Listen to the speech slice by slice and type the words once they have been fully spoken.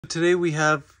Today we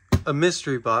have a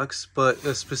mystery box, but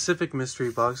a specific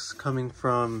mystery box coming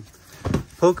from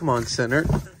Pokémon Center.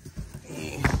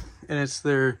 And it's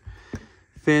their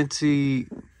fancy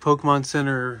Pokémon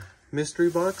Center mystery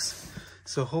box.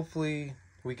 So hopefully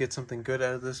we get something good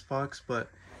out of this box, but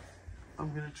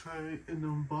I'm gonna try and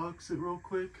unbox it real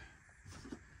quick.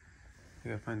 I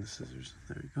gotta find the scissors.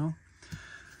 There we go.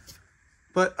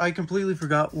 But I completely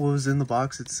forgot what was in the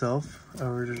box itself. I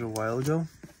ordered it a while ago.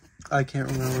 I can't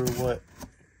remember what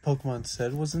Pokemon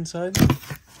said was inside,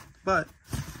 but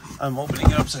I'm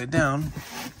opening it upside down.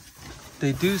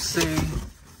 They do say,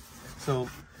 so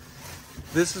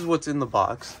this is what's in the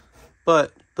box,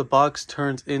 but the box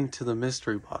turns into the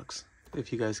mystery box,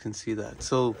 if you guys can see that.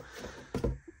 So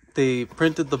they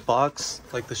printed the box,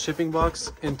 like the shipping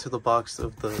box, into the box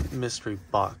of the mystery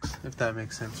box, if that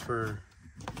makes sense for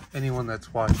anyone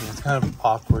that's watching. It's kind of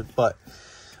awkward, but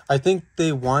I think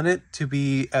they want it to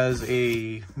be as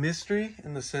a mystery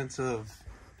in the sense of,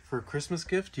 for a Christmas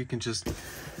gift, you can just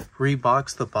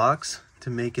rebox the box to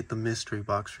make it the mystery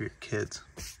box for your kids,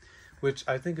 which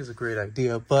I think is a great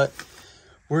idea. But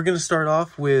we're going to start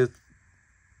off with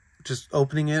just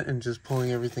opening it and just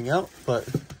pulling everything out. But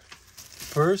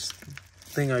first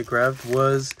thing I grabbed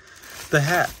was the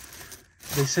hat.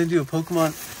 They send you a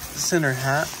Pokemon Center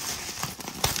hat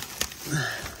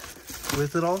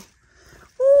with it all.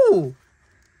 Ooh!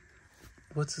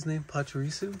 What's his name?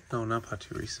 Pachirisu? No, not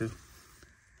Pachirisu.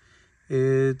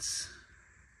 It's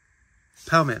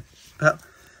Palman.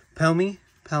 Palmy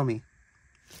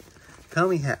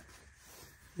hat.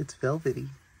 It's velvety.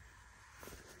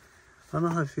 I don't know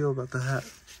how I feel about the hat.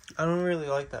 I don't really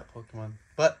like that Pokemon,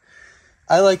 but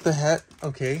I like the hat.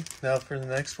 Okay, now for the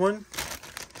next one,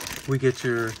 we get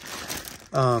your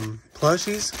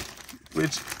plushies,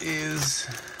 which is,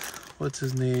 what's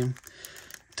his name?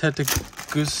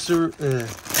 Tetagusur.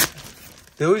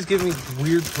 They always give me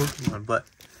weird Pokemon, but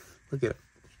look at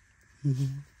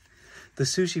him. The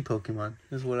sushi Pokemon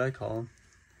is what I call him,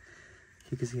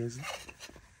 because he has.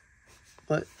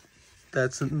 But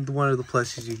that's one of the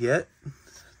plushies you get.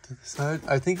 To the side,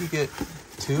 I think you get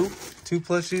two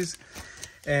plushies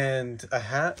and a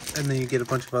hat, and then you get a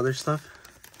bunch of other stuff.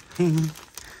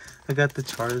 I got the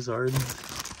Charizard.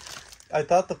 I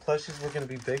thought the plushies were gonna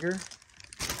be bigger,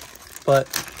 but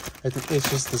I think it's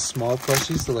just the small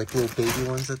plushies, the like little baby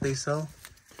ones that they sell.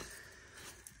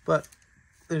 But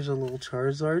there's a little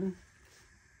Charizard,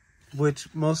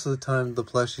 which most of the time the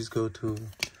plushies go to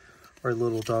our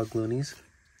little dog Loonies.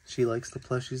 She likes the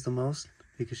plushies the most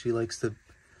because she likes to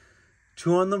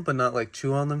chew on them, but not like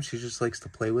chew on them. She just likes to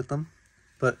play with them.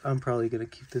 But I'm probably going to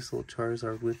keep this little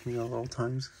Charizard with me at all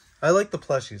times. I like the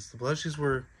plushies. The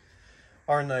plushies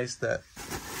are nice that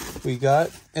we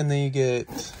got. And then you get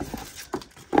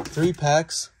 3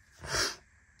 packs.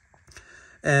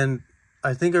 And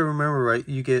I think I remember right.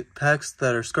 You get packs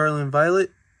that are Scarlet and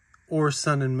Violet, or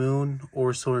Sun and Moon,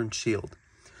 or Sword and Shield.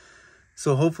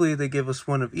 So hopefully they give us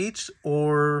one of each,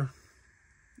 or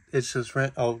it's just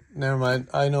rent. Oh, never mind.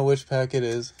 I know which pack it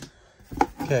is.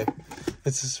 Okay.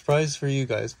 It's a surprise for you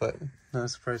guys, but not a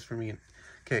surprise for me.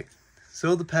 Okay.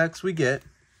 So the packs we get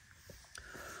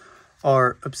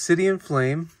are Obsidian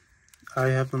Flame. I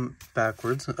have them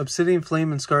backwards. Obsidian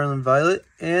Flame and Scarlet and Violet,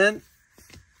 and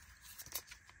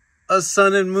a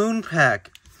Sun and Moon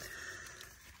pack.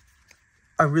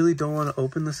 I really don't want to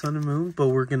open the Sun and Moon, but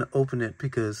we're going to open it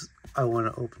because I want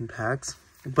to open packs.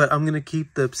 But I'm going to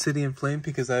keep the Obsidian Flame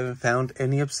because I haven't found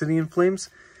any Obsidian Flames.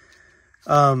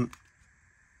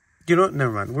 You know what?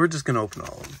 Never mind. We're just going to open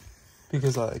all of them.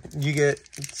 Because you get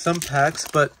some packs,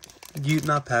 but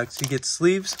not packs. You get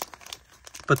sleeves.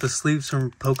 But the sleeves from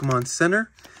Pokemon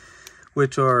Center,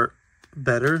 which are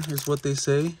better, is what they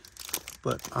say.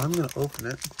 But I'm going to open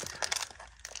it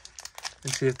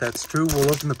and see if that's true.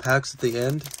 We'll open the packs at the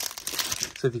end.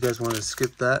 So if you guys want to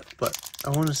skip that. But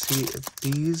I want to see if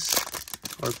these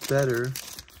are better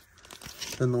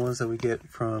than the ones that we get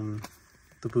from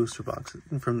the booster boxes,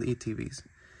 from the ETBs.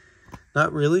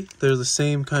 Not really. They're the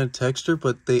same kind of texture,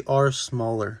 but they are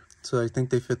smaller. So I think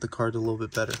they fit the card a little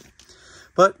bit better.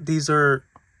 But these are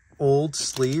old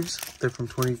sleeves. They're from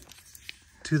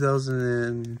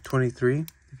 2023,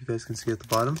 if you guys can see at the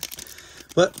bottom.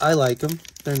 But I like them.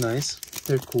 They're nice.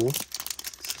 They're cool.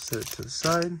 So set it to the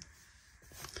side.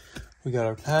 We got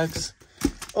our packs.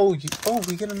 Oh, we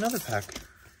get another pack.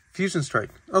 Fusion Strike.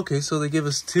 Okay, so they give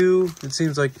us 2. It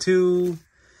seems like 2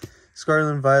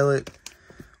 Scarlet and Violet,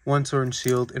 1 Sword and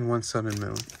Shield, and 1 Sun and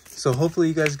Moon. So hopefully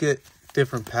you guys get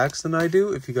different packs than I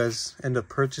do if you guys end up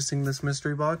purchasing this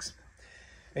mystery box.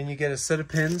 And you get a set of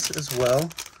pins as well.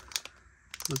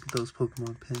 Look at those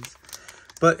Pokemon pins.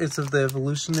 But it's of the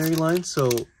evolutionary line, so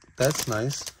that's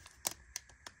nice.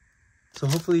 So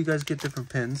hopefully you guys get different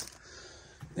pins.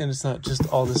 And it's not just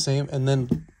all the same. And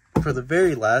then for the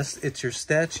very last, it's your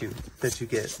statue that you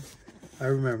get. I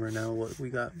remember now what we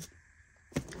got.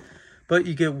 But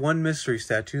you get one mystery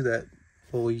statue that,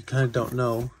 well, you kind of don't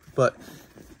know. But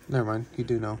never mind, you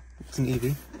do know. It's an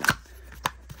Eevee.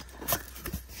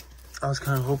 I was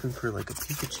kind of hoping for like a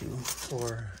Pikachu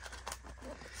or...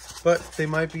 But they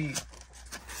might be...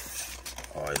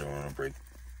 Oh, I don't want to break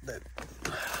that.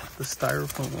 The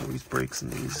styrofoam always breaks in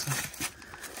these.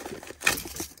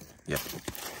 Yep.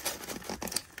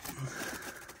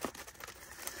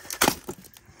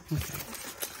 Okay.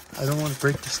 I don't want to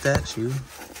break the statue.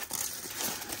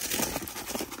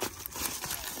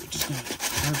 We're just going to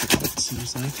have to cut, it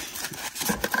seems like.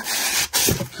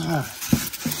 God.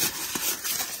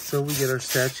 So we get our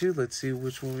statue. Let's see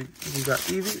which one we got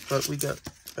Eevee, but we got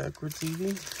backwards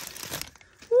Eevee.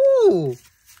 Woo!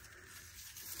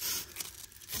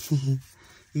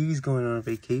 Eevee's going on a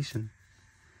vacation.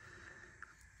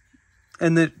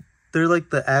 And they're like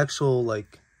the actual,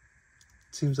 like,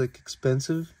 seems like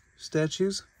expensive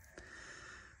statues.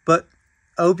 But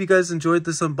I hope you guys enjoyed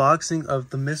this unboxing of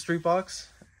the mystery box.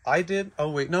 I did.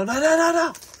 Oh, wait. No.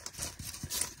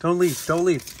 Don't leave. Don't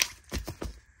leave.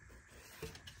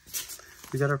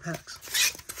 We got our packs.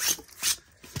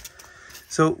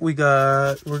 So we're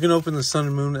going to open the sun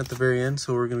and moon at the very end.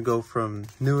 So we're going to go from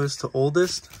newest to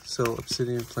oldest. So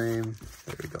obsidian flame,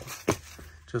 there we go.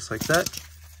 Just like that.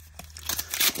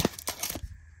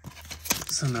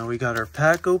 So now we got our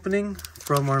pack opening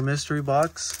from our mystery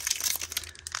box.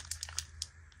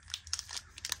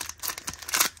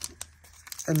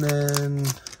 And then,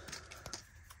 let's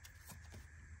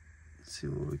see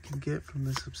what we can get from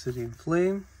this obsidian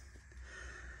flame.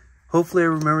 Hopefully I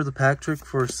remember the pack trick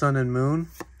for sun and moon.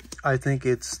 I think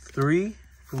it's 3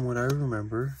 from what I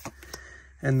remember.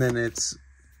 And then it's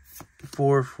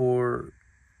 4 for,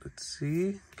 let's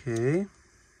see, okay.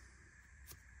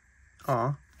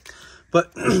 Aw.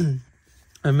 But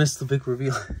I missed the big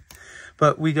reveal.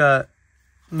 But we got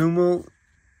Numel,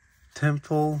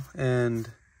 Temple, and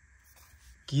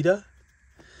Gita.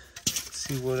 Let's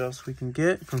see what else we can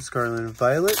get from Scarlet and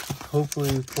Violet.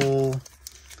 Hopefully we pull...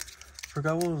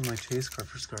 Forgot what was my chase card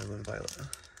for Scarlet and Violet.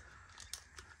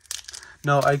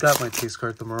 No, I got my chase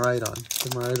card, the Miraidon. The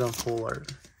Miraidon full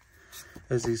art.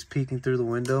 As he's peeking through the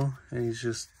window and he's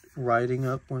just riding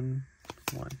up one.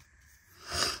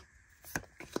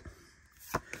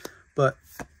 But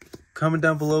comment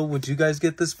down below, would you guys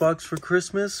get this box for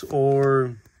Christmas,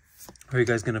 or are you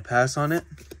guys gonna pass on it?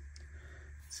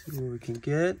 Let's see what we can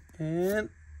get. And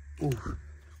ooh,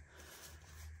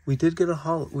 we did get a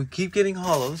holo. We keep getting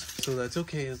holos, so that's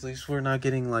okay. At least we're not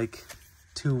getting like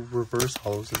 2 reverse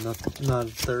holos and not a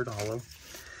third holo.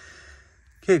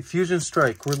 Okay, Fusion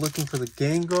Strike. We're looking for the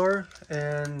Gengar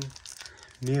and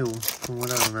Mew, from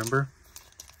what I remember.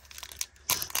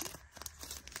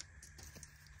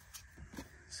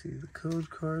 See the code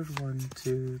card. 1,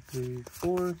 2, 3,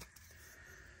 4.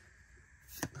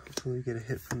 Hopefully we get a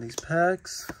hit from these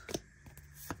packs.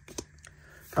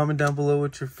 Comment down below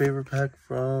what's your favorite pack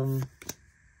from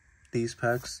these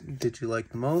packs. Did you like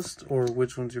the most, or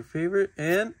which one's your favorite?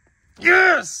 And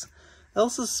yes!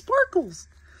 Elsa Sparkles!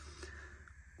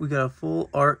 We got a full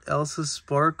art Elsa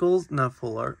Sparkles. Not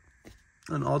full art.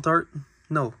 An alt art?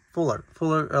 No, full art.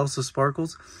 Full art Elsa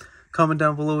Sparkles. Comment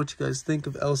down below what you guys think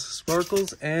of Elsa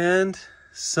Sparkles and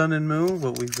Sun and Moon,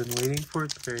 what we've been waiting for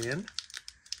at the very end.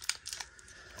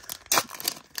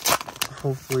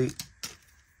 Hopefully,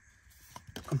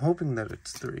 I'm hoping that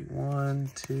it's 3.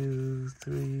 1, 2,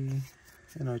 3,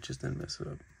 and I just didn't mess it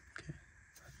up. Okay,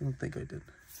 I don't think I did.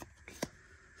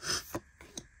 Let's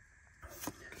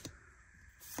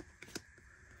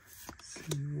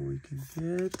see what we can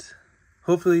get.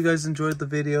 Hopefully you guys enjoyed the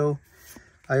video.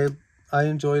 I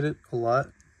enjoyed it a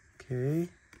lot. Okay,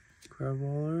 Crab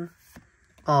Brawler.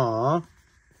 Aww.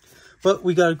 But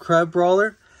we got a Crab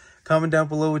Brawler. Comment down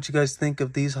below what you guys think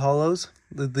of these holos,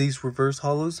 these reverse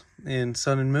holos in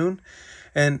Sun and Moon.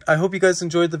 And I hope you guys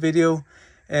enjoyed the video.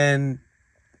 And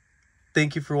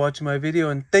thank you for watching my video.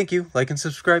 And thank you. Like and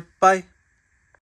subscribe. Bye.